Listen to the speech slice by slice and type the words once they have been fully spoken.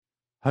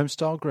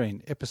Homestyle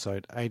Green,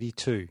 episode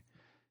 82,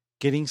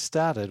 Getting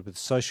Started with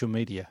Social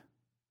Media.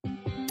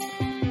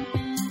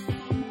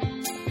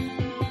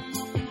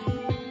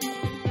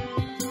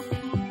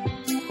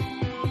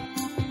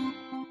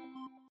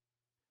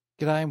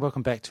 G'day and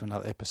welcome back to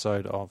another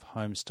episode of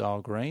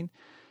Homestyle Green.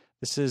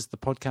 This is the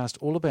podcast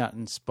all about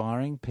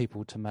inspiring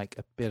people to make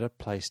a better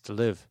place to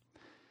live.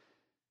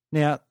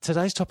 Now,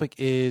 today's topic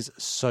is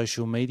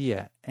social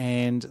media,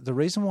 and the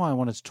reason why I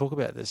wanted to talk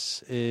about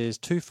this is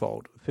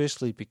twofold.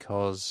 Firstly,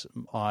 because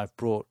I've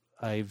brought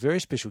a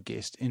very special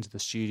guest into the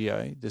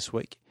studio this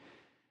week,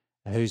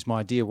 who's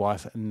my dear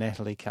wife,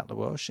 Natalie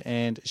Cutler-Welsh,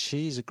 and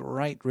she's a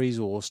great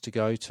resource to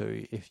go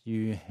to if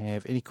you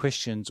have any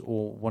questions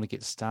or want to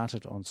get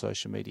started on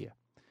social media.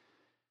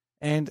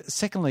 And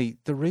secondly,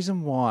 the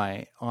reason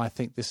why I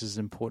think this is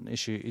an important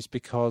issue is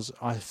because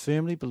I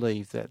firmly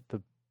believe that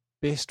the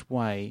best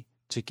way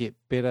to get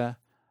better,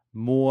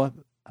 more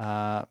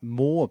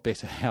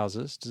better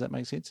houses, does that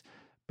make sense?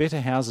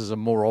 Better houses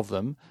and more of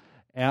them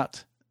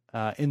out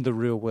in the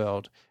real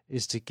world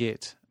is to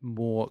get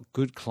more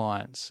good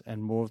clients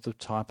and more of the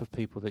type of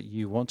people that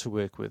you want to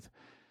work with,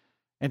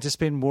 and to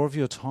spend more of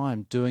your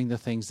time doing the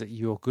things that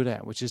you're good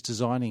at, which is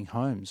designing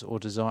homes or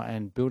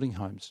and building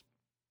homes.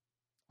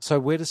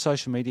 So where does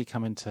social media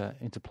come into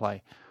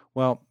play?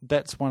 Well,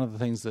 that's one of the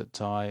things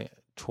that I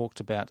talked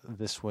about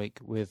this week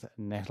with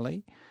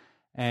Natalie,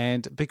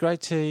 and it'd be great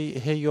to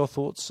hear your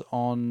thoughts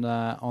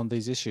on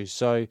these issues.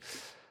 So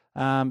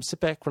sit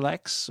back,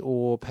 relax,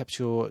 or perhaps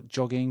you're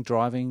jogging,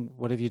 driving,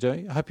 whatever you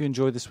do. I hope you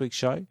enjoyed this week's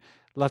show.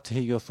 Love to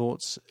hear your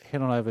thoughts.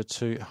 Head on over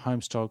to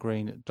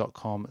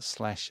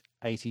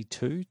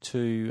homestylegreen.com/82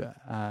 to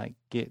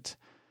get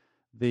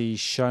the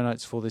show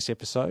notes for this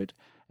episode.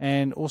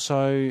 And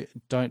also,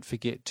 don't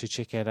forget to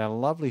check out our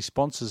lovely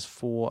sponsors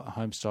for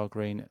Homestyle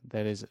Green,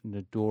 that is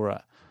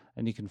Nudura.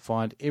 And you can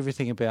find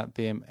everything about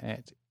them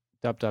at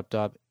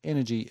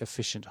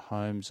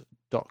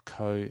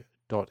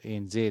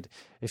www.energyefficienthomes.co.nz.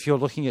 If you're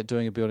looking at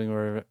doing a building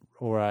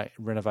or a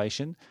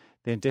renovation,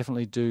 then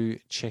definitely do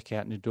check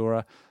out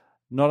Nudura,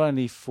 not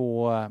only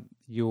for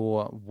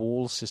your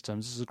wall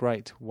systems. This is a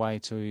great way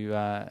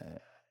to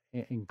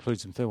include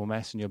some thermal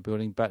mass in your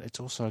building, but it's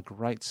also a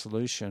great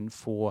solution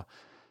for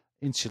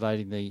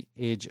insulating the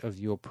edge of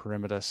your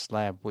perimeter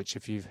slab, which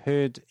if you've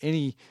heard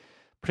any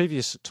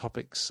previous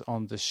topics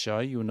on this show,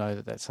 you'll know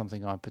that that's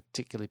something I'm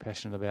particularly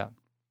passionate about.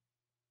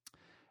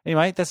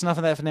 Anyway, that's enough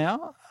of that for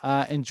now.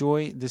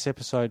 Enjoy this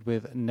episode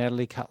with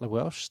Natalie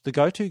Cutler-Welsh, the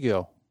go-to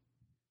girl.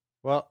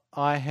 Well,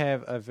 I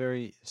have a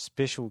very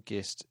special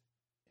guest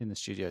in the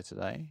studio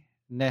today,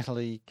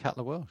 Natalie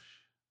Cutler-Welsh.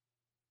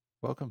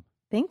 Welcome.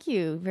 Thank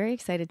you. Very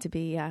excited to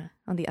be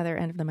on the other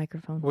end of the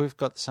microphone. We've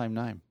got the same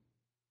name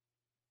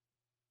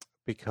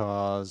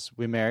because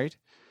we're married.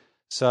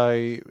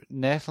 So,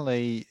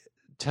 Natalie,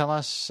 tell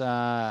us,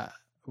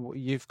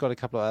 you've got a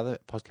couple of other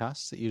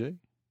podcasts that you do.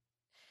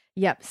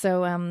 Yep.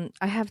 So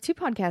I have two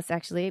podcasts,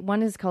 actually.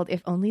 One is called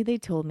If Only They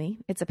Told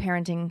Me. It's a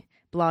parenting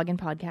blog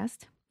and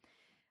podcast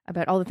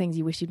about all the things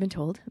you wish you'd been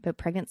told about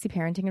pregnancy,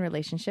 parenting, and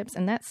relationships.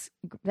 And that's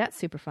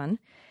super fun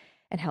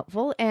and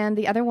helpful. And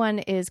the other one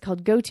is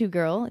called Go To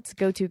Girl. It's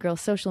Go To Girl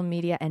Social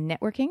Media and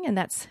Networking. And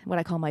that's what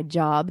I call my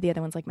job. The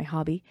other one's like my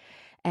hobby.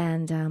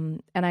 And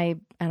I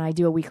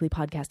do a weekly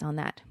podcast on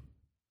that.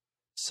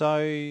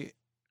 So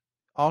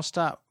I'll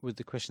start with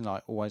the question that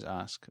I always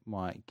ask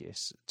my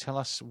guests. Tell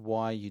us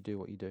why you do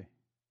what you do.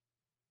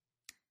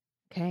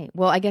 Okay.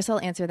 Well, I guess I'll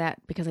answer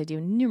that because I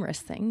do numerous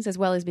things, as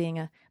well as being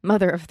a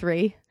mother of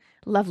three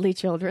lovely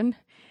children.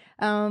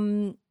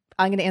 I'm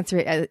going to answer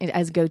it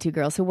as go-to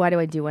girl. So why do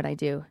I do what I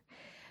do?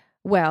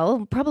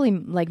 Well, probably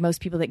like most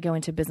people that go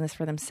into business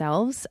for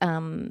themselves,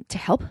 to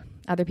help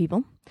other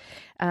people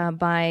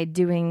by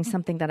doing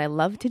something that I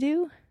love to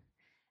do.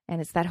 And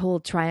it's that whole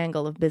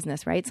triangle of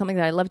business, right? Something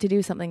that I love to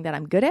do, something that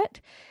I'm good at,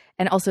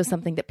 and also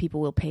something that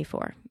people will pay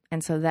for.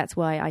 And so that's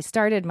why I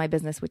started my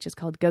business, which is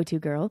called Go To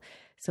Girl,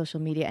 Social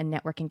Media and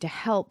Networking, to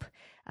help,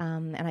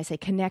 and I say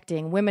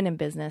connecting women in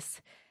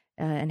business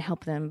and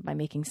help them by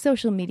making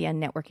social media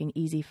and networking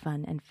easy,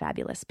 fun, and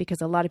fabulous.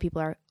 Because a lot of people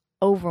are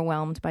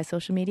overwhelmed by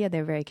social media.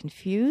 They're very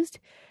confused.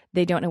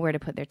 They don't know where to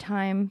put their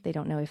time. They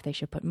don't know if they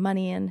should put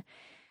money in.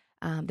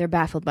 They're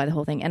baffled by the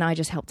whole thing. And I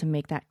just help to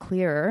make that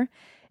clearer.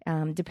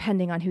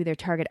 Depending on who their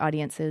target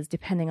audience is,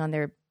 depending on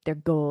their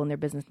goal and their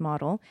business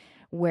model,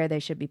 where they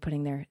should be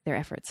putting their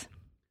efforts.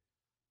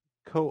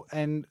 Cool.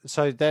 And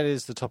so that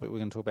is the topic we're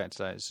going to talk about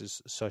today. It's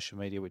just social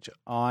media, which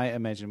I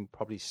imagine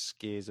probably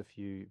scares a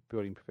few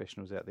building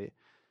professionals out there.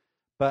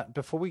 But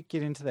before we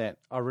get into that,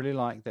 I really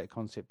like that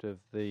concept of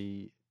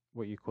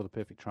what you call the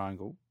perfect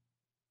triangle.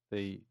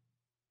 Say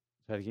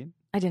it again?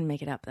 I didn't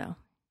make it up, though.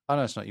 I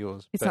know it's not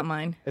yours. It's not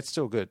mine. It's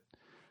still good.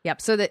 Yep.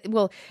 So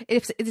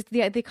if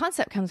the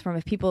concept comes from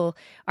if people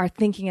are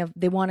thinking of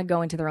they want to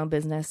go into their own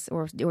business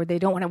or they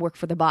don't want to work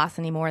for the boss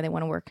anymore, they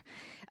want to work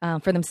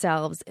for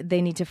themselves.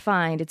 They need to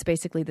find it's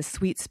basically the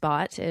sweet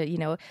spot. They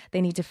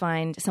need to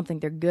find something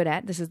they're good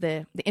at. This is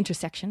the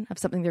intersection of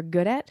something they're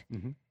good at,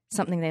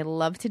 something they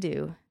love to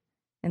do,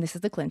 and this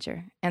is the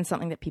clincher, and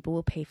something that people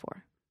will pay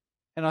for.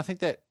 And I think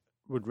that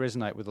would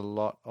resonate with a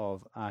lot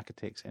of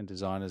architects and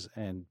designers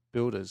and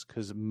builders,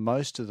 because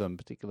most of them,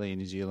 particularly in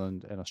New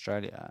Zealand and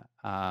Australia,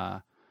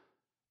 are,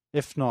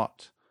 if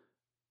not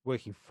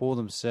working for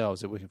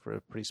themselves, they're working for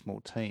a pretty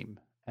small team.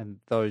 And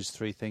those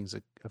three things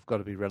have got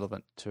to be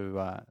relevant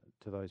to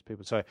those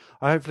people. So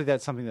hopefully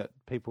that's something that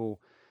people,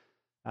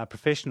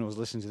 professionals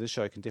listening to this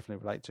show, can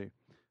definitely relate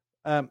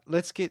to.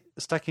 Let's get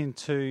stuck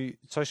into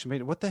social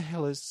media. What the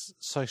hell is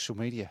social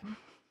media?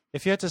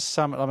 If you had to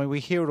sum it, I mean,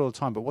 we hear it all the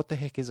time, but what the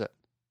heck is it?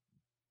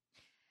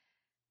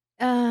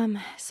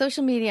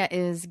 Social media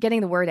is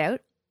getting the word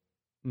out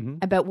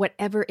about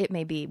whatever it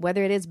may be,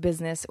 whether it is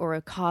business or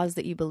a cause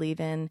that you believe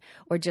in,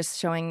 or just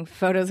showing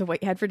photos of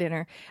what you had for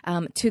dinner,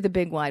 to the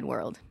big wide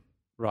world.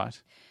 Right.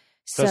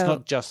 So it's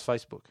not just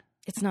Facebook.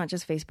 It's not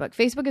just Facebook.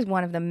 Facebook is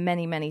one of the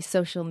many, many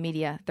social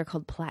media. They're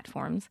called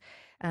platforms.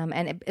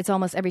 And it's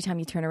almost every time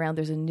you turn around,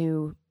 there's a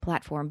new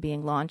platform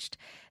being launched.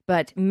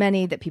 But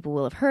many that people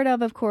will have heard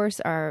of course,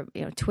 are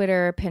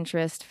Twitter,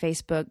 Pinterest,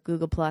 Facebook,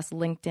 Google+,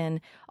 LinkedIn.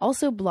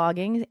 Also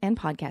blogging and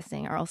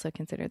podcasting are also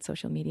considered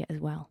social media as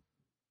well.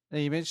 Now,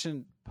 you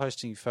mentioned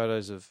posting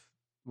photos of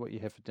what you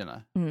have for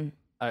dinner. Mm.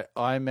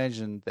 I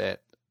imagine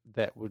that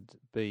would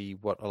be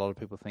what a lot of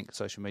people think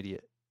social media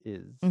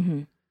is,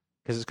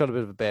 because it's got a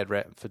bit of a bad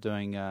rap for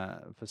doing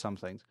for some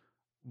things.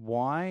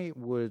 Why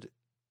would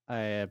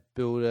a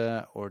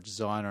builder or a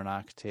designer, an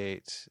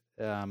architect,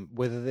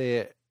 whether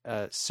they're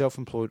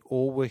self-employed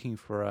or working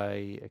for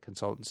a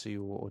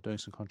consultancy or doing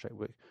some contract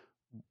work,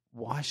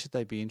 why should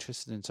they be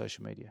interested in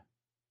social media?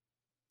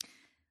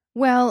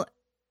 Well,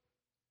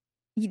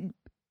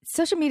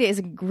 social media is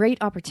a great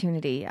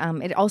opportunity.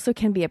 It also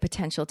can be a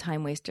potential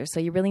time waster. So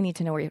you really need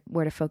to know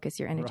where to focus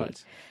your energy.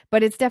 Right.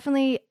 But it's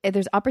definitely,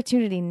 there's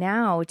opportunity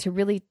now to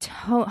really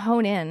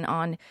hone in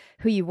on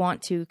who you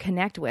want to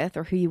connect with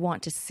or who you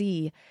want to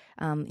see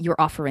your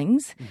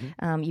offerings.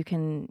 You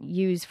can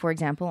use, for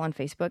example, on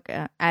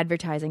Facebook,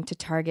 advertising to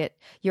target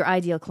your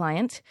ideal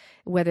client,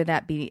 whether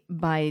that be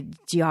by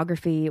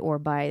geography or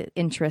by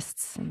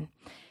interests.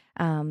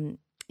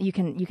 You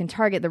can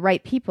target the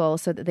right people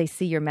so that they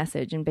see your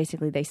message, and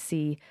basically they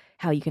see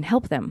how you can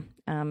help them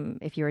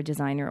if you're a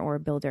designer or a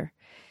builder.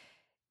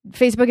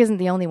 Facebook isn't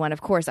the only one,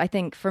 of course. I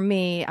think for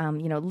me,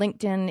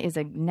 LinkedIn is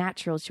a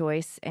natural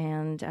choice,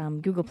 and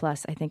Google+,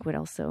 I think, would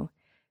also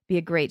be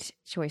a great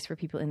choice for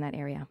people in that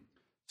area.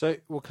 So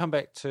we'll come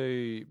back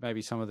to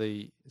maybe some of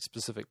the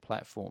specific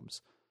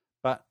platforms,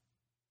 but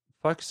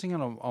focusing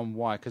on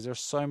why, because there are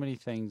so many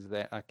things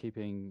that are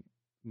keeping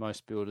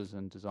most builders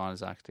and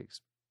designers,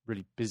 architects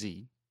really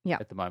busy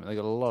at the moment. They've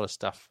got a lot of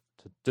stuff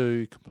to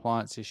do,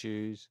 compliance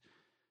issues,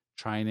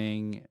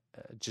 training,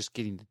 just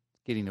getting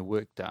the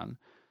work done.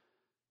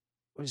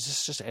 Is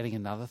this just adding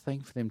another thing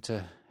for them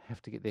to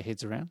have to get their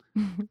heads around?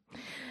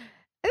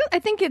 I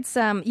think it's,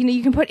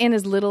 you can put in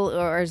as little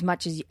or as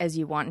much as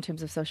you want in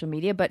terms of social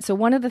media. But so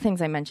one of the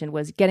things I mentioned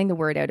was getting the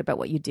word out about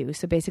what you do.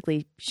 So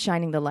basically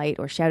shining the light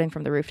or shouting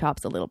from the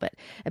rooftops a little bit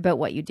about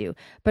what you do.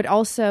 But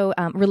also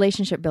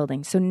relationship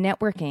building. So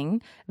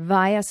networking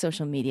via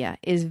social media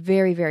is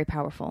very, very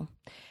powerful.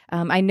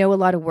 I know a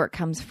lot of work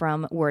comes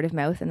from word of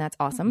mouth, and that's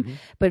awesome.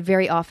 But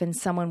very often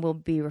someone will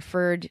be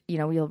referred,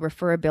 you'll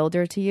refer a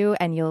builder to you,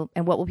 and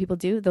what will people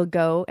do? They'll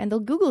go and they'll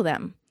Google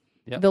them.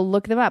 Yep. They'll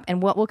look them up,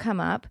 and what will come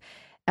up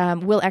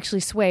will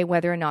actually sway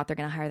whether or not they're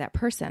going to hire that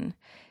person.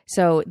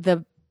 So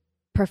the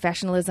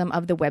professionalism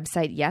of the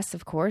website, yes,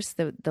 of course,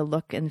 the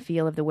look and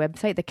feel of the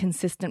website, the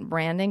consistent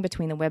branding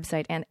between the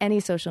website and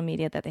any social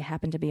media that they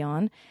happen to be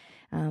on,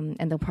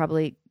 and they'll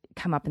probably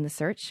come up in the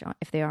search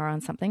if they are on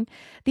something.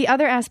 The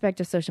other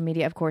aspect of social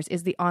media, of course,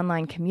 is the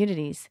online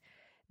communities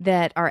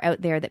that are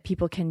out there that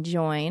people can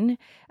join,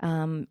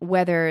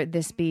 whether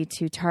this be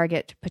to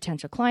target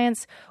potential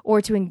clients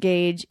or to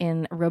engage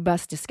in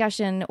robust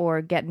discussion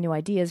or get new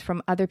ideas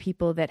from other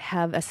people that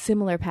have a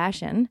similar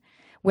passion,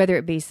 whether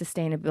it be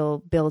sustainable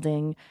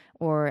building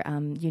or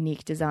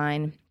unique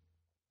design.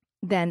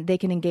 Then they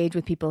can engage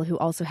with people who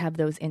also have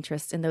those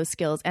interests and those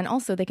skills. And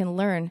also they can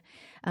learn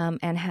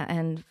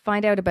and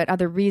find out about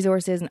other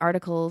resources and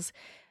articles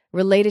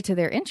related to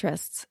their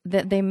interests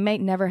that they might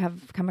never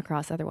have come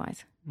across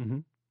otherwise. Mm-hmm.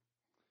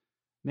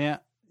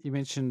 Now, you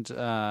mentioned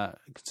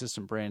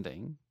consistent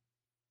branding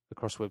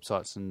across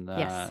websites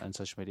and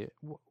social media.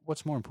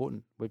 What's more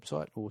important,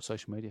 website or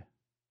social media?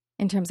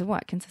 In terms of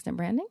what? Consistent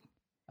branding?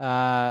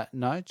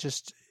 No,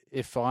 just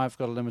if I've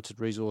got a limited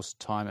resource,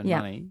 time and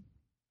money,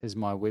 is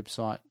my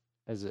website,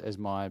 as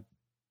my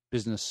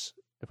business,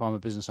 if I'm a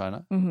business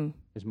owner,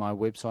 is my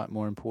website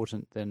more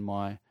important than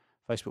my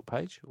Facebook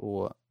page,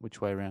 or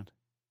which way around?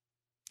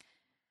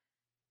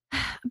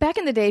 Back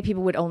in the day,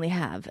 people would only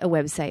have a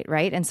website,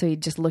 right? And so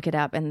you'd just look it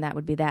up and that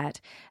would be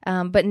that.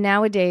 But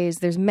nowadays,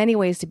 there's many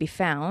ways to be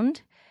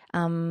found.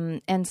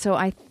 And so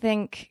I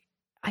think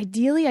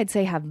ideally, I'd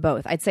say have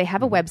both. I'd say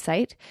have a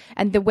website,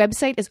 and the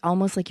website is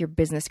almost like your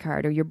business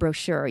card or your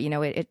brochure.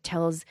 It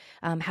tells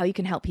how you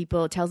can help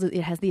people. It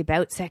has the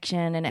about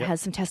section, and it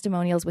has some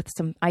testimonials with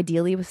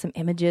ideally with some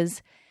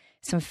images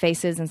some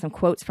faces and some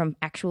quotes from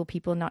actual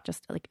people, not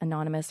just like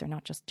anonymous or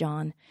not just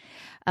John.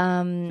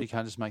 So you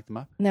can't just make them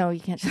up? No, you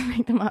can't just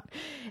make them up.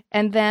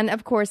 And then,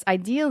 of course,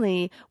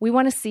 ideally, we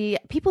want to see,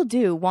 people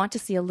do want to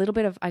see a little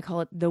bit of, I call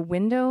it the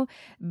window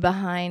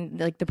behind,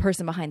 like the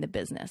person behind the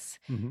business.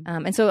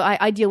 And so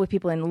I deal with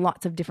people in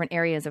lots of different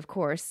areas, of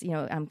course,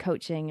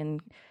 coaching and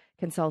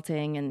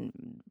consulting and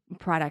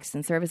products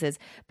and services.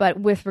 But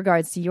with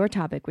regards to your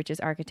topic, which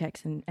is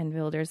architects and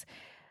builders,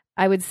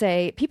 I would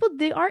say people,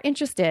 they are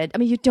interested. I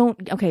mean, you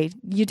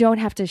don't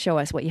have to show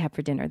us what you have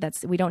for dinner.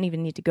 We don't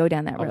even need to go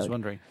down that road. I was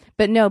wondering.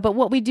 But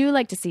what we do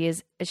like to see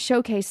is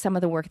showcase some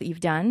of the work that you've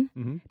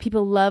done.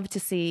 People love to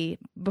see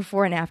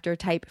before and after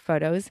type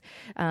photos,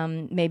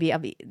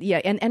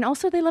 and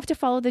also they love to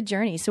follow the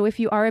journey. So if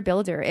you are a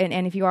builder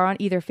and if you are on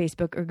either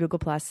Facebook or Google+,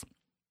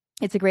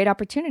 it's a great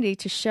opportunity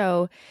to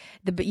show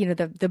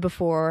the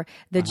before,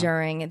 the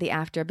during, the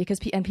after, because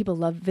people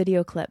love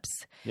video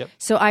clips. Yep.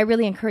 So I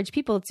really encourage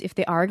people, if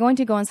they are going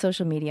to go on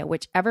social media,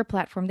 whichever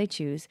platform they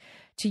choose,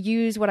 to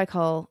use what I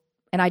call,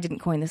 and I didn't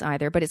coin this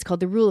either, but it's called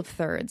the rule of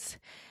thirds.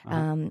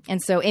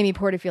 And so Amy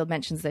Porterfield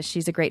mentions this.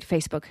 She's a great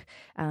Facebook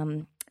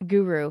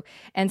guru.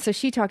 And so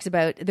she talks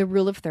about the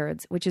rule of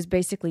thirds, which is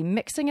basically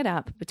mixing it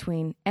up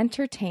between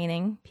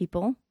entertaining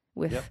people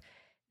with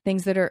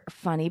things that are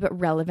funny but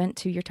relevant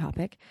to your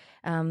topic,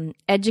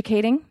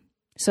 educating.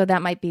 So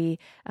that might be,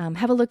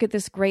 have a look at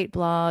this great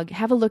blog,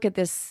 have a look at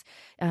this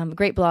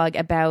great blog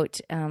about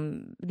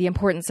the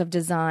importance of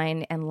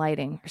design and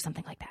lighting or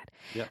something like that.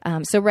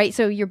 Yep. So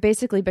you're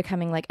basically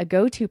becoming like a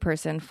go-to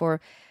person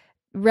for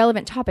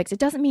relevant topics. It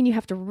doesn't mean you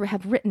have to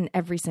have written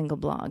every single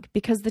blog,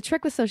 because the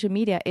trick with social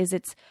media is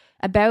it's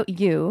about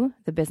you,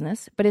 the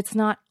business, but it's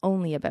not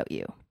only about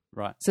you.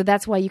 Right. So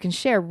that's why you can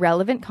share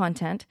relevant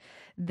content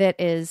that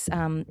is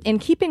in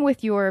keeping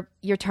with your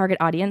target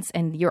audience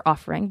and your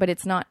offering, but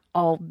it's not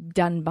all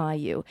done by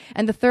you.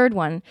 And the third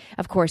one,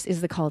 of course,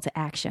 is the call to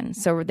action.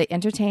 So they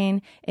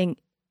entertain and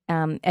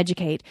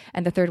educate,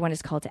 and the third one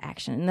is call to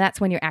action. And that's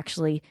when you're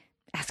actually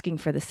asking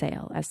for the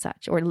sale as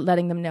such, or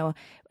letting them know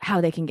how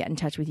they can get in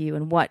touch with you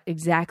and what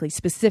exactly,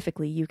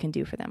 specifically, you can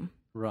do for them.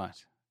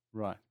 Right.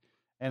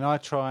 And I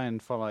try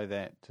and follow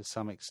that to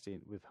some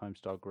extent with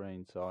Homestyle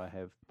Green. So I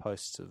have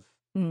posts of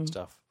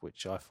stuff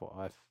which I've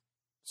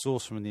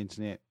sourced from the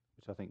internet,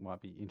 which I think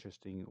might be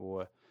interesting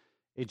or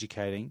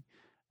educating,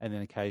 and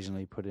then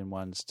occasionally put in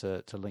ones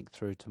to link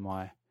through to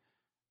my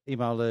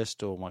email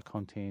list or my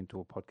content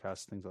or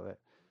podcasts, things like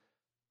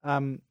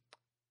that.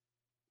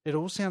 It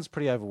all sounds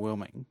pretty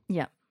overwhelming.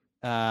 Yeah.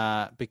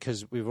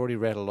 Because we've already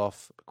rattled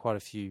off quite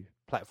a few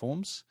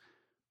platforms.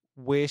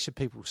 Where should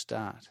people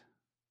start?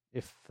 I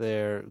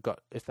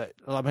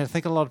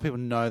think a lot of people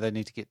know they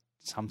need to get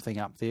something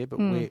up there, but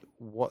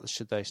what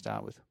should they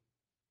start with?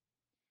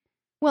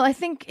 Well, I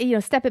think,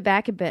 step it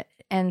back a bit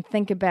and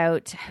think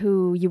about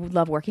who you would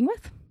love working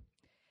with.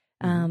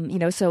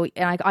 So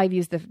I've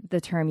used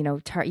the term,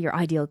 your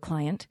ideal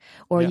client,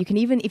 or you can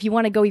even, if you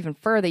want to go even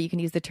further, you can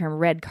use the term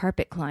red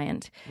carpet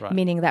client,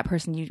 meaning that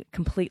person you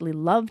completely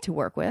love to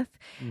work with.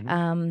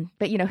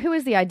 But who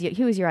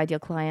is your ideal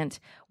client?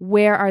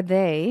 Where are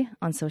they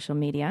on social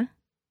media?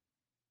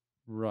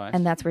 Right.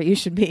 And that's where you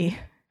should be.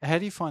 How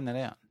do you find that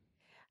out?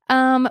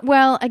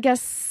 Well, I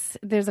guess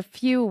there's a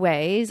few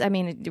ways. I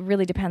mean, it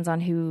really depends on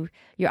who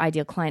your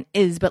ideal client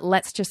is, but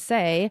let's just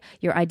say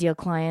your ideal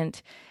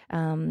client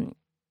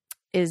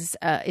is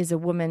a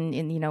woman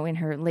in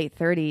her late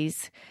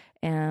 30s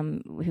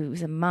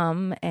who's a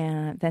mum,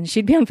 and then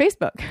she'd be on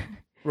Facebook.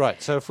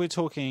 Right. So if we're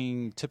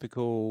talking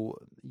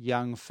typical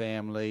young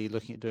family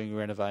looking at doing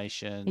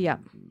renovation,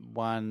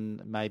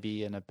 one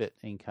maybe in a bit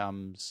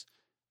incomes,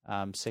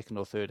 second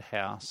or third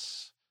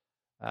house,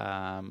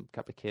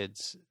 couple of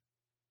kids,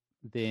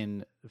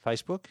 then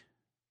Facebook?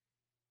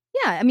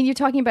 Yeah, I mean, you're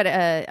talking about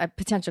a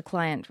potential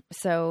client.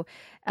 So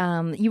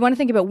you want to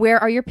think about where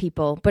are your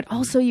people, but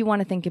also you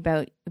want to think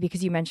about,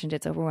 because you mentioned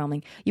it's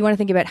overwhelming, you want to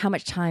think about how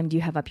much time do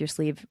you have up your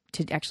sleeve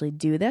to actually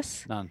do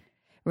this? None.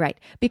 Right.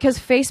 Because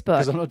Facebook...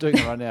 Because I'm not doing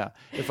it right now.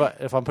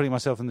 If I'm putting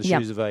myself in the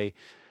shoes of a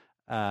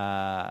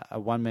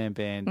one-man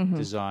band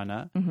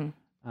designer,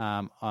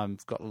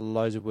 I've got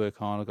loads of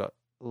work on, I've got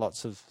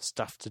lots of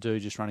stuff to do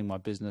just running my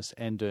business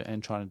and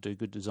trying to do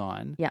good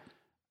design. Yeah.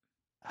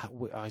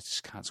 I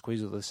just can't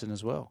squeeze all this in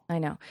as well. I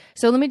know.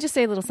 So let me just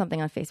say a little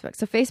something on Facebook.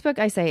 So Facebook,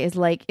 I say, is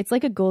it's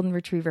like a golden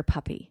retriever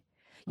puppy.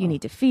 You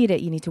need to feed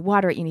it, you need to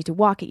water it, you need to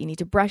walk it, you need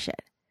to brush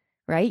it,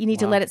 right? You need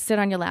to let it sit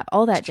on your lap,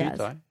 all that it's jazz. Cute,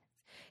 though.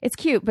 It's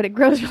cute, but it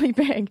grows really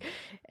big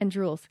and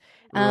drools.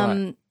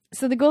 Right.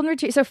 So the golden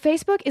retriever. So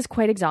Facebook is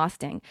quite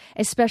exhausting,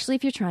 especially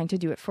if you're trying to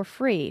do it for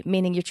free,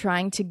 meaning you're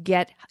trying to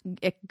get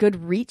a good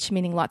reach,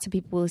 meaning lots of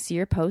people will see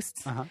your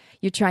posts.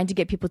 You're trying to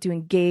get people to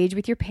engage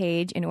with your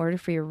page in order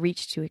for your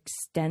reach to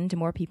extend to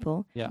more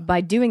people by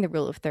doing the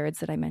rule of thirds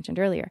that I mentioned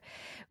earlier.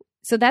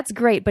 So that's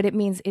great, but it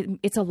means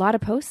it's a lot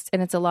of posts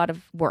and it's a lot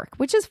of work,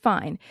 which is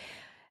fine.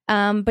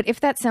 But if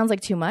that sounds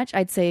like too much,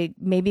 I'd say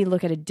maybe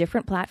look at a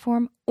different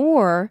platform,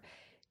 or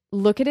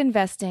look at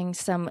investing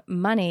some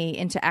money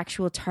into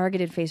actual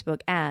targeted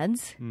Facebook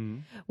ads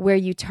where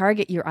you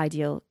target your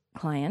ideal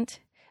client.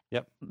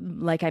 Yep.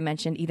 Like I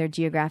mentioned, either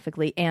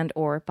geographically and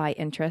or by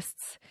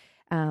interests.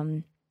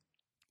 And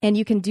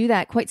you can do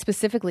that quite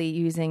specifically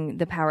using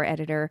the Power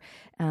Editor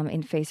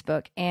in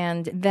Facebook.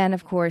 And then,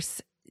 of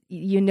course,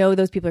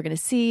 those people are going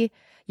to see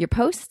your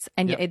posts,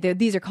 and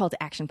these are call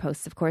to action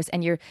posts, of course,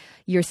 and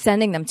you're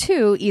sending them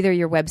to either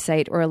your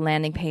website or a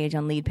landing page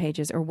on Lead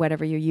Pages or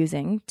whatever you're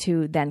using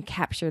to then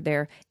capture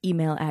their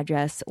email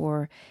address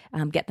or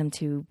get them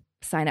to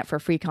sign up for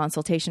a free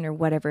consultation or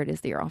whatever it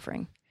is that you're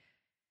offering.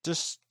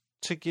 Just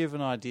to give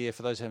an idea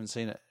for those who haven't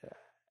seen it,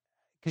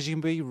 because you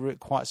can be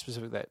quite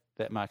specific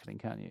that marketing,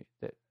 can't you?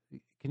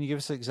 Can you give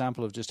us an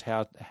example of just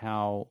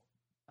how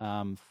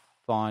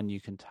fine you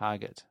can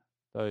target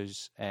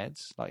those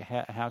ads? Like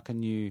how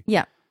can you?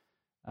 Yeah.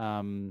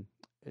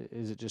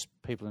 Is it just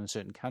people in a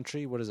certain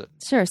country? What is it?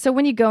 Sure. So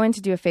when you go in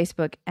to do a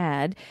Facebook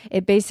ad,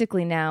 it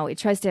basically it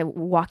tries to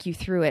walk you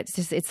through it.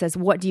 It says,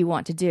 what do you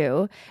want to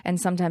do? And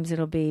sometimes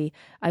it'll be,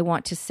 I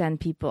want to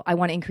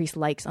increase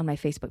likes on my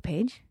Facebook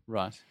page.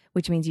 Right.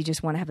 Which means you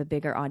just want to have a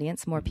bigger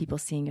audience, more people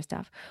seeing your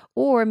stuff.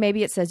 Or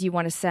maybe it says you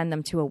want to send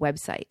them to a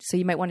website. So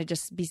you might want to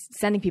just be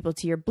sending people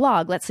to your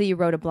blog. Let's say you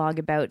wrote a blog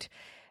about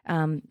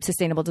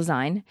sustainable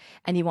design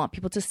and you want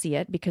people to see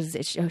it because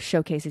it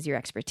showcases your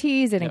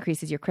expertise, it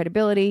increases your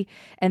credibility,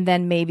 and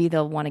then maybe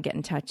they'll want to get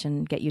in touch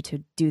and get you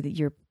to do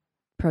your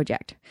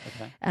project.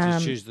 Okay.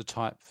 Just choose the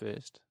type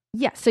first.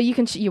 Yeah, so you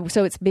can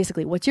so it's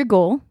basically, what's your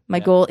goal? My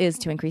goal is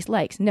to increase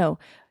likes. No,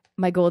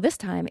 my goal this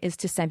time is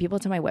to send people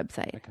to my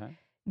website. Okay.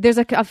 There's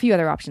a few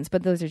other options,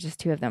 but those are just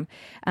two of them.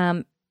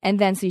 And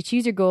then so you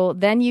choose your goal,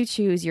 then you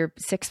choose your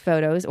 6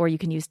 photos, or you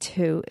can use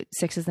 2,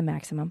 6 is the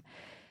maximum.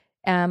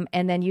 And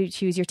then you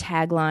choose your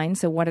tagline.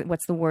 So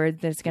what's the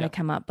word that's going to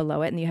come up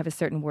below it? And you have a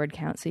certain word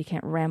count, so you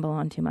can't ramble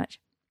on too much.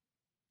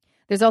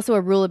 There's also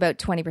a rule about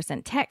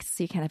 20% text,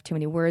 so you can't have too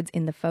many words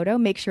in the photo.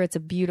 Make sure it's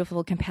a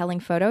beautiful, compelling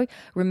photo.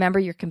 Remember,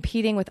 you're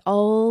competing with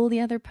all the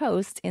other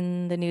posts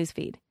in the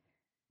newsfeed.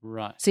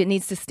 Right. So it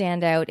needs to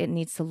stand out. It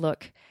needs to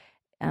look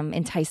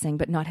enticing,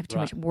 but not have too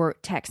much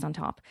text on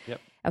top.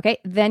 Yep. Okay,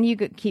 then you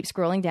keep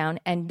scrolling down,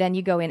 and then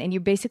you go in and you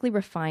basically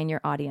refine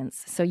your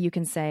audience. So you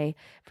can say,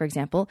 for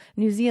example,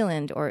 New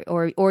Zealand,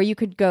 or you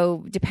could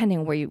go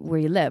depending where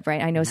you live,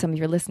 right? I know some of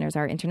your listeners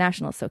are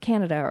international, so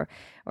Canada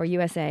or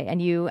USA,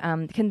 and you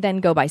can then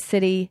go by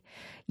city.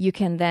 You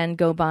can then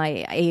go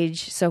by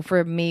age. So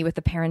for me, with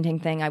the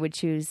parenting thing, I would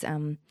choose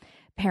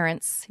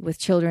parents with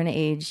children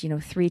age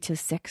 3 to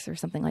 6 or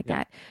something like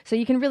that. So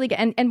you can really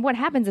get, and what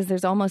happens is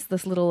there's almost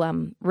this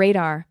little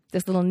radar,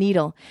 this little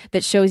needle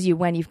that shows you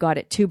when you've got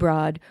it too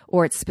broad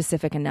or it's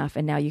specific enough,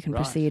 and now you can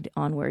proceed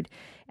onward.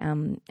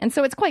 And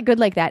so it's quite good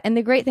like that. And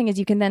the great thing is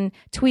you can then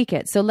tweak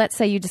it. So let's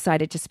say you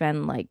decided to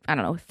spend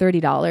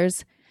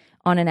 $30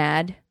 on an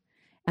ad.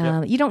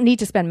 You don't need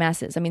to spend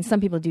masses. I mean, some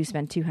people do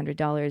spend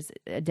 $200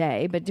 a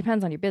day, but it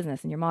depends on your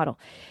business and your model.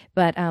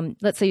 But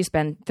let's say you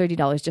spend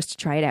 $30 just to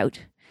try it out.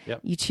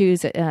 Yep. You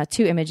choose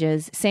 2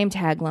 images, same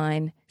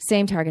tagline,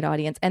 same target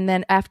audience. And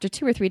then after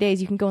 2 or 3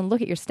 days, you can go and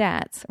look at your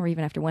stats, or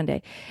even after 1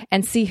 day,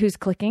 and see who's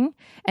clicking.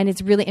 And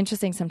it's really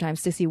interesting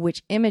sometimes to see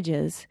which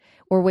images,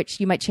 or which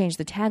you might change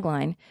the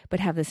tagline, but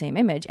have the same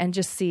image, and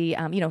just see,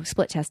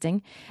 split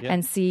testing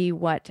and see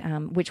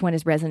which one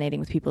is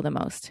resonating with people the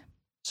most.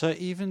 So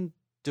even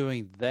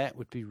doing that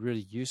would be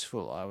really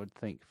useful, I would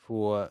think,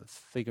 for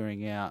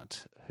figuring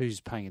out who's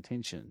paying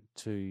attention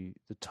to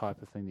the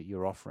type of thing that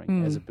you're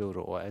offering as a builder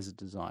or as a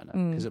designer,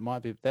 because that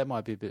might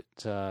be a bit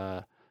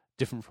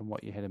different from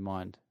what you had in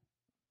mind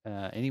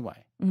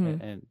anyway,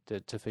 and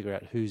to figure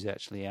out who's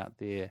actually out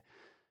there,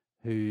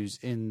 who's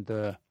in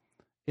the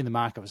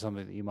market for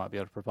something that you might be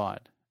able to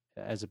provide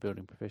as a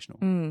building professional.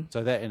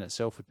 So that in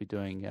itself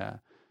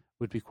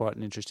would be quite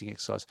an interesting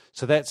exercise.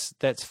 So that's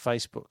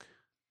Facebook.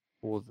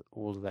 All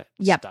of that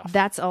stuff.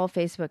 That's all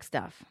Facebook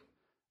stuff.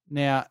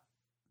 Now,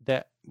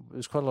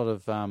 there's quite a lot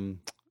of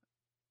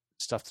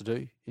stuff to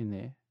do in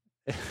there.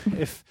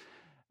 If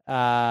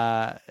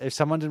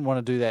someone didn't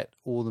want to do that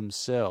all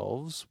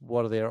themselves,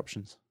 what are their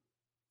options?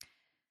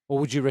 Or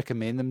would you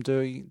recommend them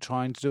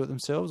trying to do it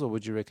themselves, or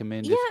would you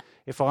recommend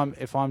if I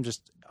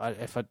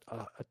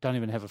don't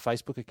even have a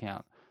Facebook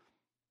account,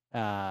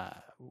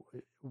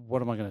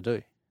 what am I going to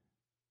do?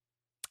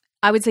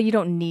 I would say you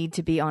don't need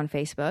to be on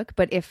Facebook,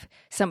 but if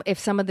some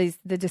of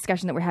the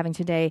discussion that we're having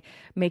today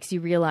makes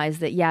you realize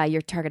that,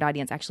 your target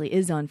audience actually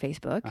is on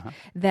Facebook,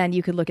 then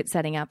you could look at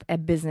setting up a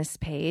business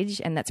page,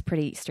 and that's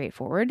pretty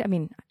straightforward. I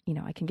mean,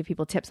 I can give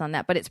people tips on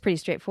that, but it's pretty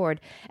straightforward.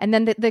 And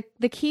then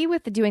the key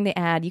with doing the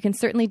ad, you can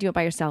certainly do it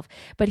by yourself,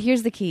 but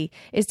here's the key,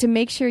 is to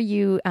make sure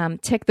you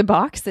tick the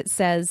box that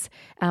says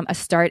a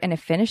start and a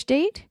finish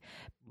date.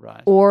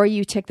 Right. Or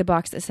you tick the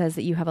box that says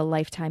that you have a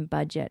lifetime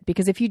budget.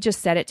 Because if you just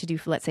set it to do,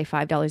 let's say,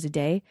 $5 a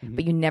day,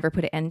 but you never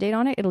put an end date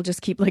on it, it'll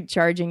just keep like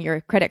charging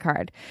your credit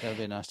card. That'll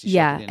be nice to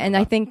Yeah, and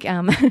I think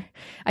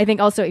I think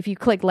also if you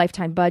click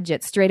lifetime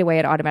budget, straight away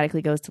it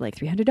automatically goes to like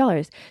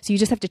 $300. So you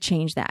just have to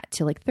change that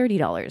to like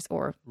 $30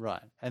 or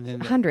right, and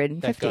then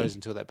 $150. that goes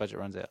until that budget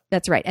runs out.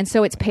 That's right. And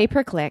so it's pay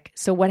per click.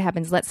 So what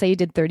happens? Let's say you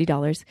did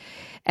 $30,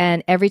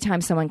 and every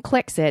time someone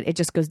clicks it, it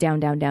just goes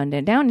down, down, down,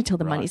 down, down until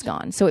the money's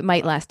gone. So it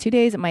might last 2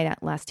 days. It might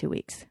last 2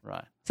 weeks.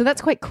 Right. So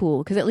that's quite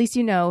cool because at least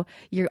you know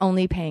you're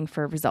only paying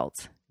for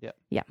results. Yeah.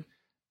 Yeah.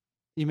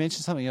 You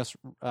mentioned something else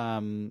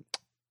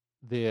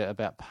there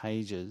about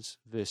pages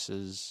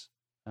versus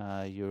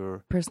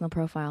your personal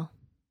profile.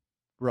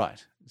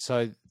 Right.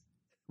 So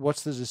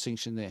what's the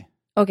distinction there?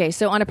 Okay.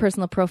 So on a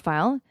personal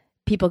profile,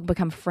 people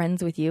become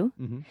friends with you.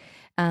 Mm-hmm.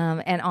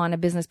 And on a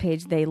business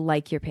page, they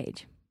like your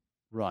page.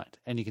 Right.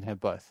 And you can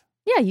have both.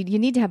 Yeah. You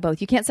need to have both.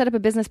 You can't set up a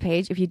business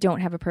page if you don't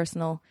have a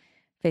personal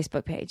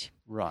Facebook page.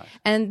 Right.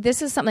 And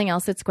this is something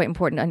else that's quite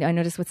important. I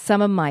noticed with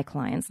some of my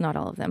clients, not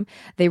all of them,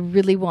 they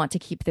really want to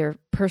keep their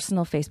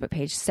personal Facebook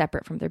page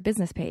separate from their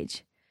business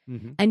page.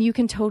 Mm-hmm. And you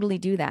can totally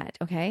do that,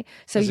 okay?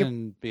 So As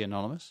in be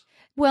anonymous?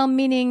 Well,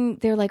 meaning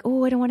they're like,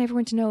 oh, I don't want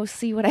everyone to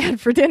see what I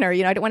had for dinner.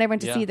 I don't want everyone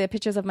to see the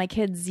pictures of my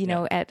kids,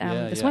 at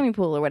the swimming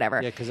pool or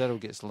whatever. Yeah, because that all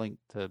gets linked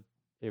to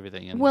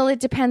everything. Well, it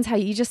depends how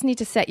you just need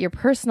to set your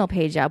personal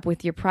page up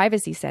with your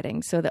privacy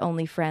settings so that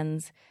only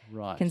friends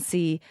can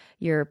see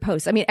your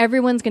posts. I mean,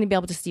 everyone's going to be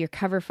able to see your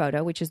cover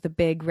photo, which is the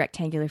big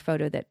rectangular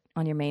photo that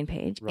on your main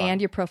page, and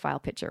your profile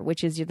picture,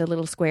 which is the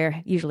little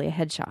square, usually a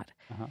headshot.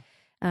 Uh-huh.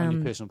 On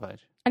your personal page.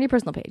 On your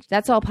personal page.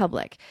 That's all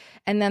public.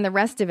 And then the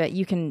rest of it,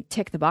 you can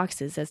tick the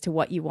boxes as to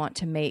what you want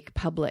to make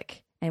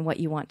public and what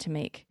you want to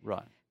make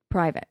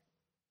private.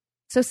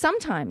 So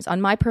sometimes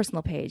on my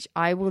personal page,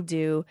 I will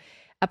do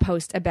a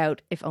post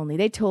about If Only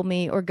They Told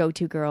Me or Go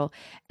To Girl,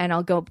 and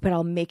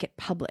I'll make it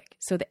public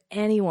so that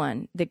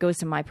anyone that goes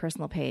to my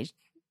personal page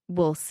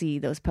will see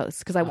those posts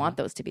because I want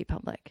those to be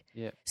public.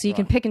 Yeah, so you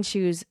can pick and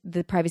choose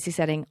the privacy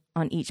setting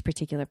on each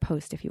particular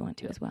post if you want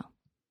to as well.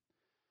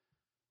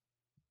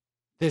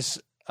 There's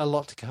a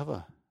lot to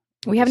cover.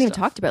 We haven't even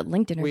talked about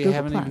LinkedIn or Google+. We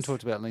haven't even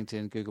talked about LinkedIn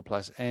and Google+.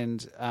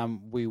 And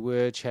we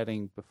were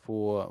chatting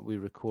before we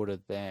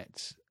recorded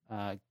that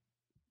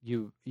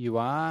you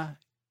are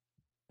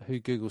who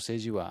Google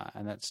says you are,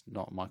 and that's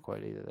not my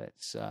quote either.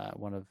 That's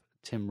one of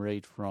Tim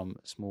Reed from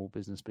Small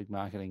Business Big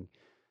Marketing,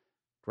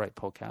 great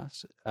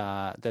podcast.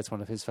 That's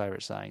one of his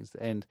favorite sayings.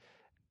 And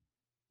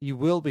you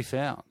will be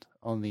found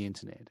on the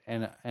internet,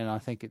 and I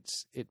think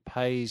it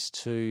pays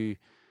to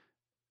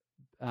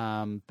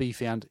be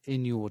found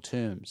in your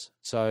terms.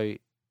 So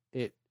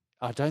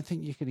I don't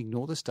think you can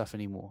ignore this stuff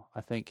anymore.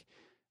 I think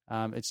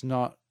it's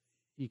not.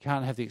 You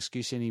can't have the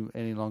excuse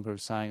any longer of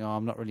saying, "Oh,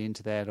 I'm not really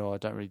into that," or "I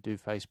don't really do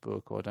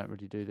Facebook," or "I don't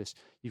really do this."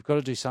 You've got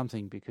to do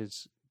something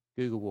because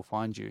Google will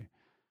find you,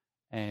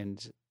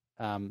 and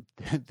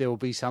there will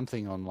be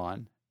something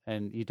online,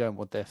 and you don't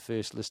want their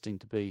first listing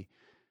to be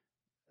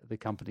the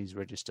company's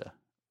register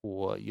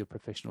or your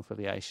professional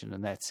affiliation,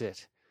 and that's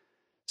it.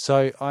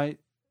 So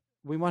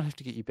we might have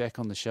to get you back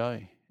on the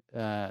show.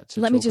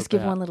 Let me just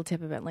give one little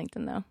tip about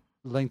LinkedIn, though.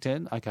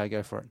 LinkedIn? Okay,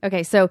 go for it.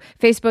 Okay, so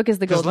Facebook is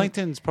the golden...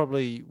 Because LinkedIn's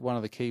probably one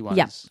of the key ones.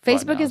 Yeah,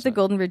 Facebook is the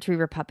golden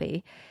retriever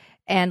puppy.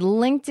 And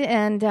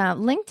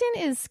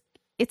LinkedIn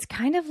it's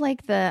kind of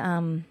like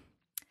the...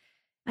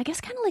 I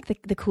guess kind of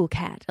like the cool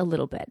cat a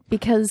little bit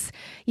because,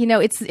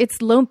 it's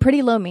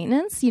pretty low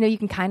maintenance. You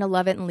can kind of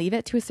love it and leave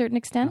it to a certain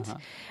extent,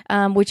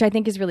 which I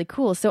think is really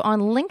cool. So on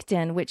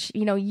LinkedIn, which,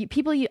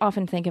 people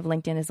often think of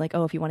LinkedIn as like,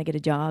 oh, if you want to get a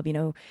job,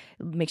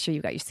 make sure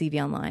you've got your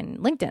CV online,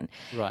 LinkedIn.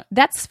 Right.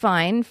 That's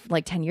fine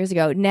like 10 years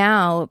ago.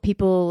 Now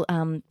people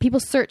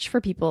search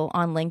for people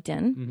on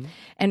LinkedIn. Mm-hmm.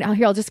 And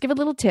here, I'll just give a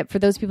little tip for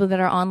those people that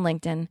are on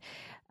LinkedIn.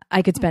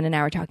 I could spend an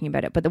hour talking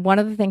about it, but one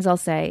of the things I'll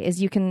say is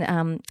you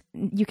can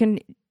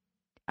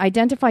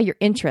identify your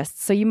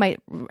interests. So you might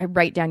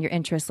write down your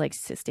interests like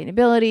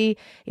sustainability,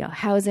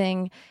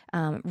 housing,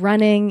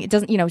 running. It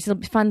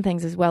doesn't, fun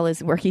things as well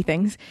as worky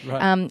things.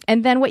 Right.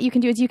 And then what you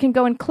can do is you can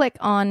go and click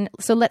on.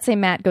 So let's say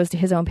Matt goes to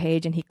his own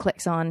page and he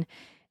clicks on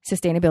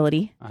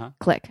sustainability.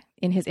 Click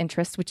in his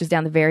interests, which is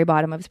down the very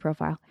bottom of his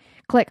profile.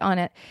 Click on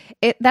it.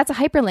 That's a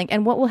hyperlink,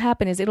 and what will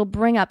happen is it'll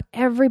bring up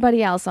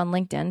everybody else on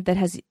LinkedIn that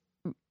has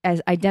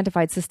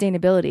identified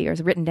sustainability or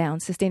has written down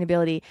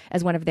sustainability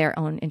as one of their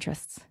own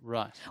interests.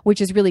 Right.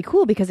 Which is really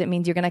cool because it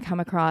means you're going to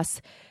come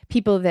across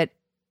people that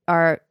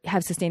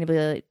have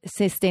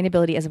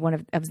sustainability as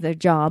one of their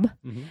job,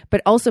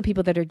 but also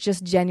people that are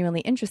just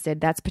genuinely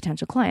interested. That's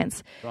potential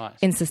clients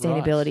in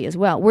sustainability as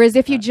well. Whereas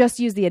if you just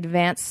use the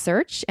advanced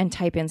search and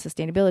type in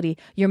sustainability,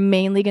 you're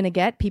mainly going to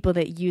get people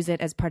that use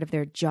it as part of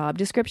their job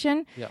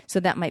description. Yep. So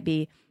that might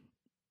be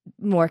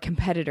more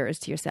competitors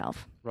to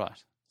yourself.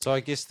 Right. So I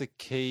guess the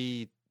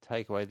key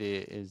takeaway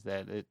there is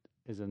that it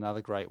is another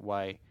great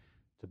way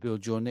to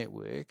build your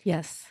network.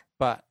 Yes.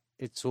 But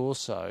it's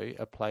also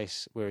a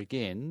place where,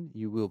 again,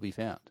 you will be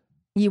found.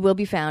 You will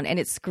be found, and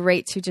it's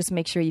great to just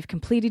make sure you've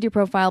completed your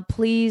profile.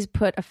 Please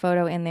put a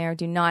photo in there.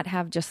 Do not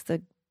have just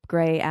the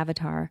gray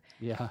avatar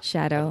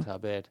shadow.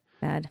 Avatar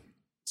Bad.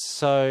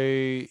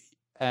 So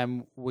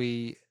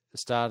we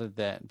started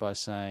that by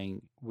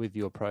saying with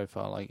your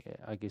profile,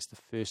 I guess the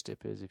first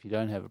step is if you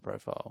don't have a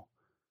profile,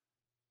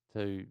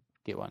 to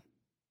get one.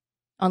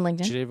 On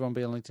LinkedIn? Should everyone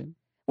be on LinkedIn?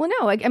 Well,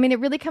 no. I mean, it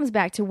really comes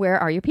back to where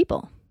are your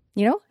people?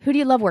 You know, who do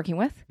you love working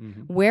with?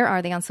 Mm-hmm. Where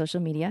are they on social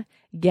media?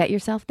 Get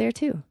yourself there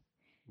too.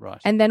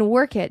 Right. And then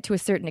work it to a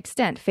certain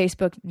extent.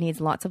 Facebook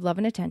needs lots of love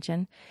and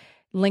attention.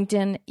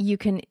 LinkedIn, you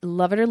can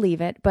love it or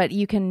leave it, but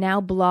you can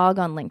now blog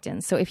on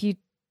LinkedIn. So if you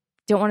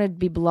don't want to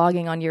be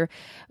blogging on your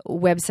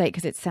website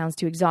because it sounds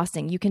too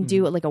exhausting, you can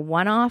do it like a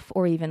one-off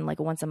or even like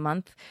a once a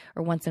month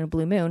or once in a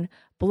blue moon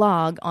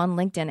blog on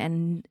LinkedIn.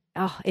 And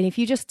if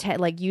you just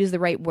use the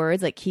right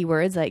words, like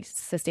keywords like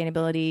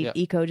sustainability,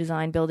 eco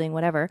design, building,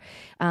 whatever,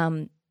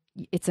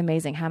 it's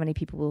amazing how many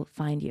people will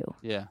find you.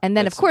 Yeah. And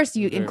then, of course,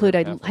 you include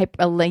a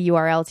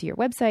URL to your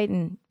website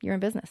and you're in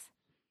business.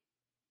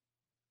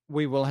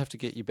 We will have to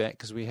get you back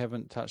because we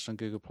haven't touched on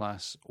Google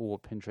Plus or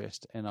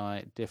Pinterest, and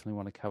I definitely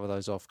want to cover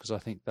those off because I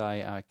think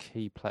they are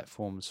key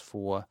platforms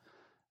for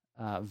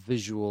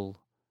visual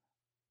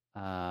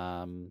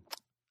arts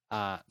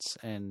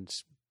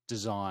and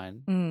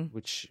design,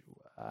 which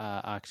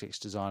architects,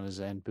 designers,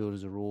 and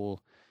builders are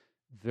all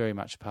very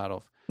much a part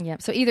of. Yeah,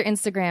 so either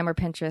Instagram or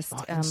Pinterest.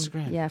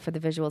 Instagram. For the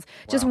visuals.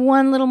 Wow. Just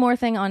one little more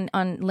thing on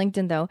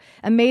LinkedIn, though.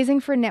 Amazing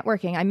for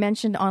networking. I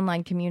mentioned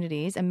online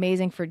communities.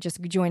 Amazing for just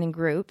joining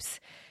groups.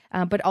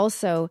 But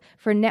also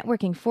for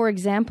networking, for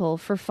example,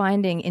 for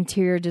finding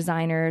interior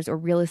designers or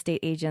real estate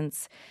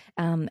agents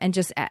and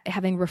just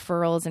having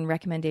referrals and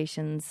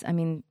recommendations. I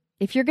mean,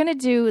 if you're going to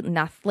do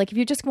nothing, like if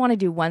you just want to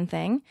do one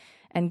thing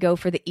and go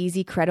for the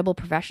easy, credible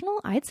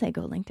professional, I'd say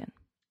go LinkedIn.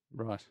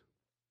 Right.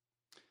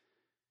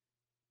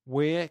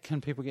 Where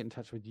can people get in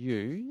touch with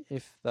you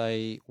if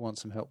they want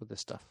some help with this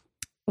stuff?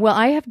 Well,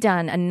 I have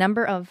done a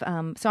number of,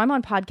 so I'm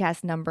on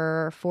podcast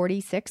number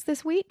 46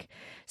 this week.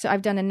 So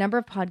I've done a number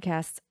of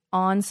podcasts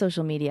on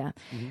social media.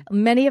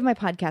 Mm-hmm. Many of my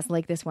podcasts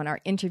like this one are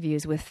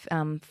interviews with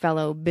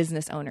fellow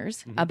business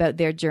owners about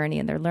their journey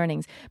and their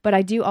learnings. But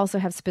I do also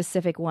have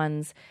specific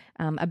ones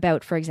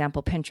about, for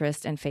example,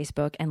 Pinterest and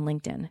Facebook and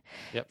LinkedIn.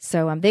 Yep.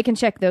 So they can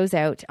check those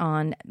out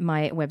on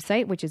my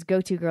website, which is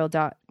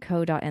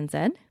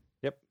gotogirl.co.nz.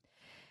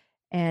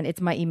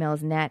 And my email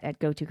is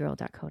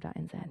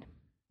nat@gotogirl.co.nz.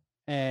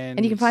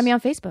 And you can find me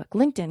on Facebook,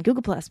 LinkedIn,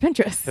 Google+,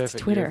 Pinterest,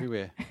 Twitter,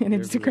 everywhere. and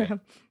Instagram.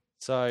 Everywhere.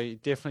 So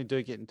definitely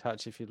do get in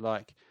touch if you'd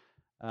like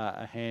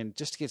a hand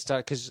just to get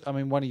started. Because, I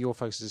mean, one of your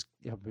focuses is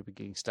helping people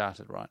getting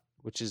started, right?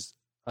 Which is,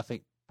 I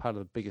think, part of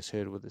the biggest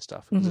hurdle with this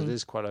stuff because it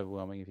is quite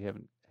overwhelming if you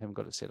haven't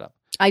got it set up.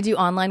 I do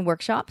online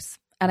workshops,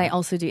 and I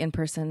also do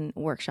in-person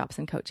workshops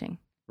and coaching.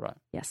 Right.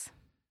 Yes.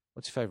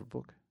 What's your favorite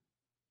book?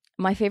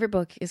 My favorite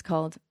book is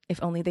called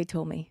If Only They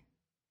Told Me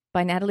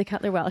by Natalie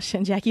Cutler-Welsh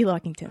and Jackie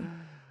Lockington.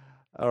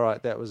 All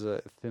right, that was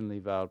a thinly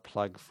veiled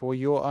plug for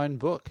your own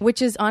book.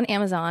 Which is on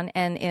Amazon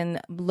and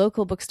in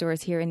local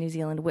bookstores here in New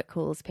Zealand,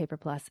 Whitcoulls, Paper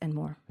Plus, and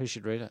more. Who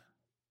should read it?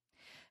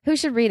 Who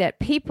should read it?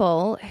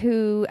 People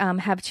who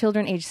have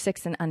children aged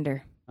 6 and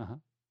under,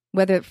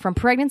 whether from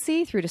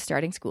pregnancy through to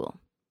starting school.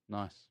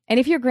 Nice. And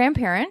if you're a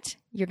grandparent,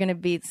 you're going to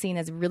be seen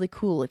as really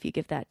cool if you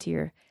give that to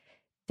your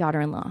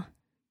daughter-in-law.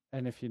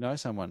 And if you know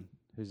someone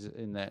who's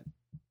in that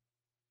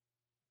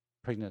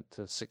pregnant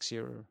to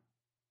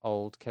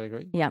 6-year-old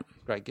category,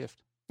 great gift.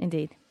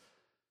 Indeed.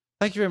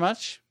 Thank you very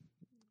much.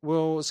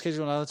 We'll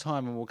schedule another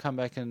time and we'll come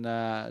back and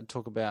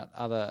talk about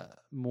other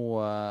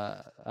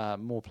more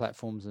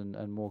platforms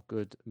and more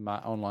good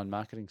online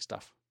marketing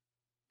stuff.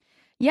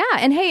 Yeah,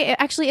 and hey,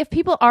 actually, if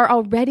people are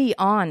already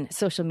on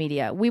social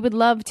media, we would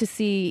love to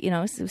see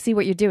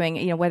what you're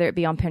doing. Whether it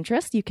be on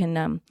Pinterest, you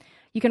can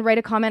write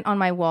a comment on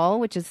my wall,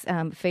 which is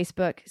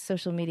Facebook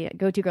social media,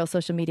 Go-To Girl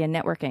social media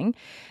networking,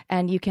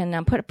 and you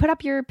can put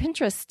up your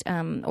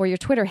Pinterest or your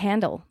Twitter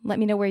handle. Let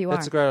me know where you are.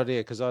 That's a great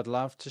idea because I'd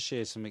love to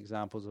share some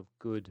examples of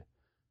good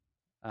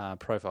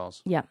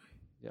profiles. Yeah,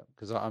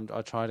 because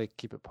I try to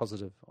keep it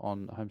positive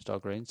on Homestyle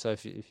Green. So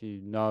if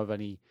you know of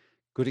any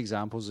good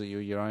examples that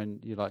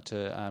you'd like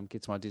to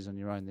get some ideas on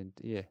your own, then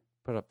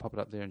pop it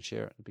up there and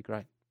share it. It'd be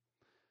great.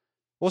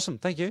 Awesome,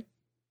 thank you.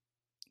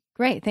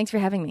 Great, thanks for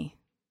having me.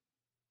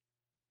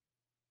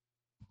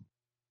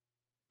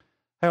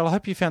 Hey, well, I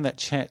hope you found that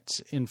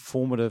chat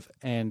informative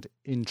and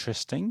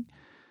interesting.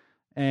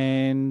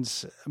 And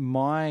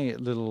my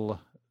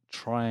little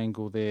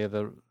triangle there,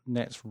 the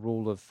Nat's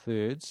rule of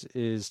thirds,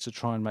 is to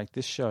try and make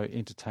this show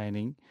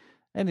entertaining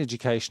and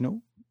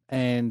educational.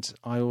 And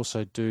I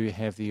also do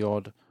have the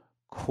odd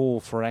call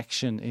for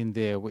action in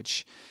there,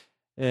 which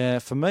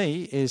for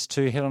me is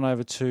to head on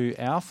over to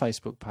our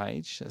Facebook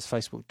page. That's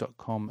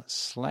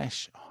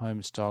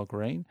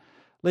facebook.com/homestylegreen.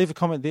 Leave a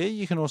comment there.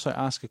 You can also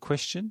ask a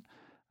question.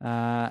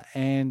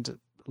 And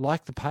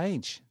like the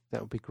page. That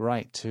would be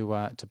great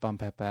to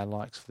bump up our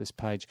likes for this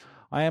page.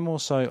 I am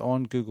also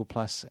on Google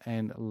Plus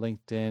and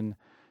LinkedIn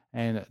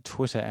and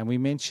Twitter, and we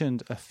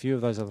mentioned a few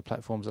of those other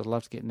platforms. I'd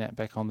love to get Nat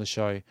back on the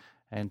show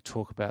and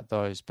talk about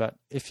those. But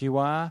if you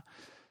are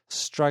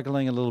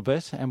struggling a little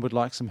bit and would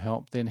like some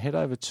help, then head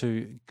over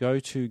to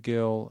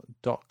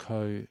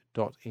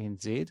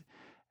gotogirl.co.nz,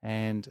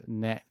 and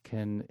Nat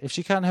can, if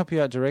she can't help you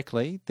out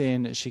directly,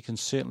 then she can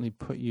certainly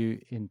put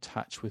you in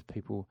touch with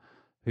people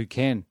who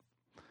can.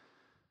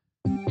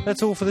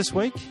 That's all for this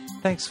week.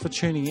 Thanks for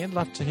tuning in.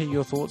 Love to hear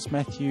your thoughts.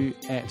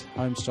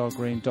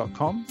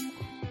 Matthew@homestylegreen.com.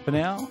 For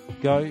now,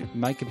 go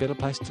make a better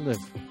place to live.